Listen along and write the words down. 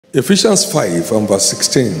Ephesians 5 from verse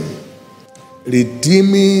 16.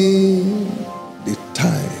 Redeeming the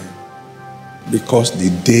time because the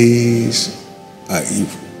days are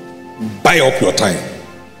evil. Buy up your time.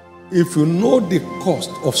 If you know the cost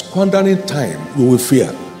of squandering time, you will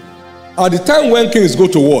fear. At the time when kings go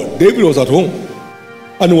to war, David was at home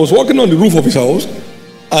and he was walking on the roof of his house,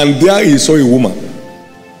 and there he saw a woman.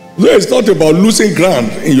 So it's not about losing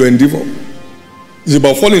ground in your endeavor. It's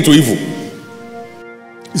about falling into evil.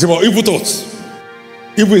 It's about evil thoughts,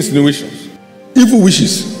 evil insinuations, evil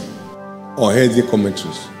wishes, or healthy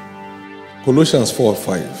commentaries. Colossians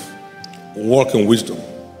 4:5. Walk in wisdom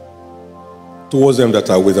towards them that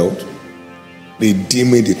are without,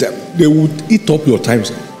 redeeming the time. They would eat up your time,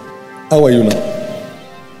 sir. How are you now?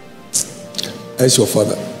 As your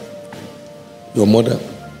father, your mother,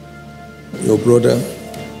 your brother,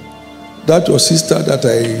 that your sister that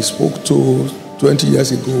I spoke to 20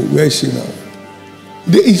 years ago, where is she now?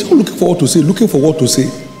 He's all looking for what to say, looking for what to say.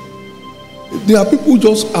 There are people who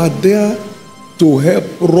just are there to help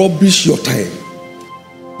rubbish your time.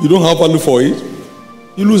 You don't have value for it,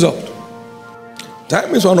 you lose out.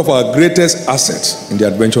 Time is one of our greatest assets in the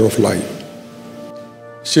adventure of life.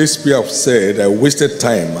 Shakespeare said, I wasted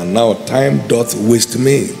time, and now time doth waste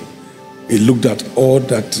me. He looked at all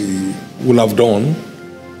that he would have done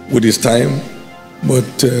with his time,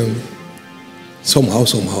 but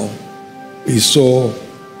somehow, he saw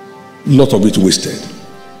a lot of it wasted.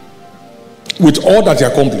 With all that he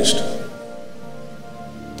accomplished.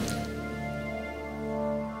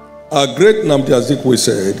 Our great Nnamdi Azikiwe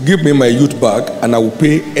said, give me my youth back and I will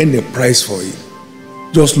pay any price for it.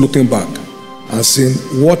 Just looking back and saying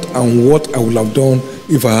what I would have done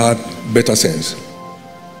if I had better sense.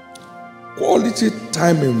 Quality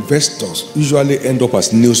time investors usually end up as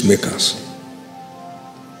newsmakers.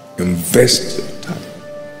 Invest your time.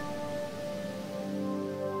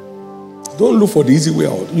 Don't look for the easy way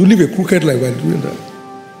out. You live a crooked life while doing that.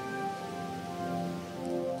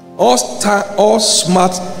 All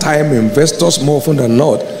smart time investors, more often than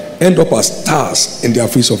not, end up as stars in their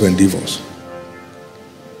fields of endeavors.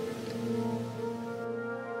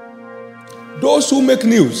 Those who make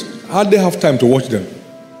news hardly have time to watch them.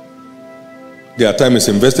 Their time is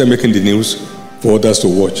invested making the news for others to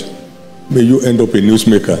watch. May you end up a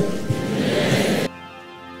newsmaker.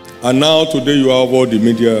 And now today you have all the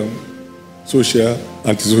media, social,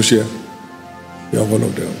 anti-social. You have all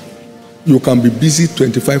of them. You can be busy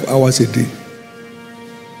 25 hours a day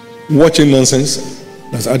watching nonsense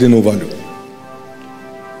that's adding no value.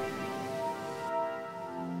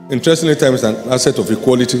 Interestingly, time is an asset of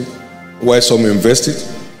equality. While some invest it,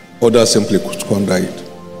 others simply squander it.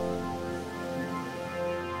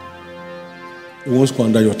 You won't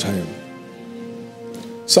squander your time.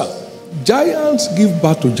 Sir, giants give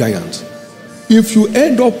birth to giants. If you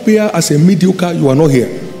end up here as a mediocre, you are not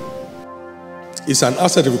here. It's an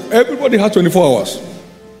asset. Everybody has 24 hours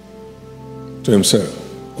to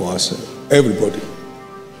himself or herself. Everybody.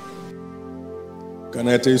 Can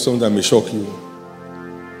I tell you something that may shock you?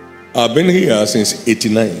 I've been here since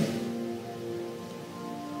 '89.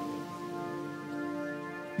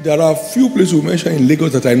 There are few places we mention in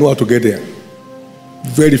Lagos that I know how to get there.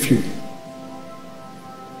 Very few.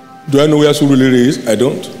 Do I know where Surulere is? I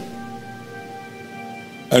don't.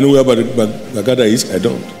 I know where Bagada is? I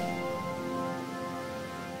don't.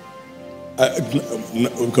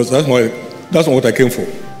 Because that's not what I came for.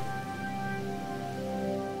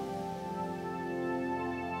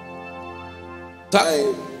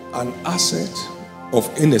 Time, an asset of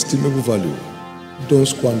inestimable value. Don't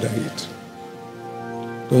squander it.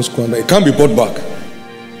 Don't squander it. It can't be bought back.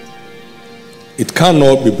 It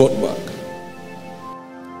cannot be bought back.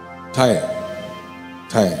 Time.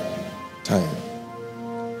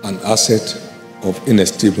 An asset of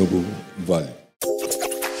inestimable value.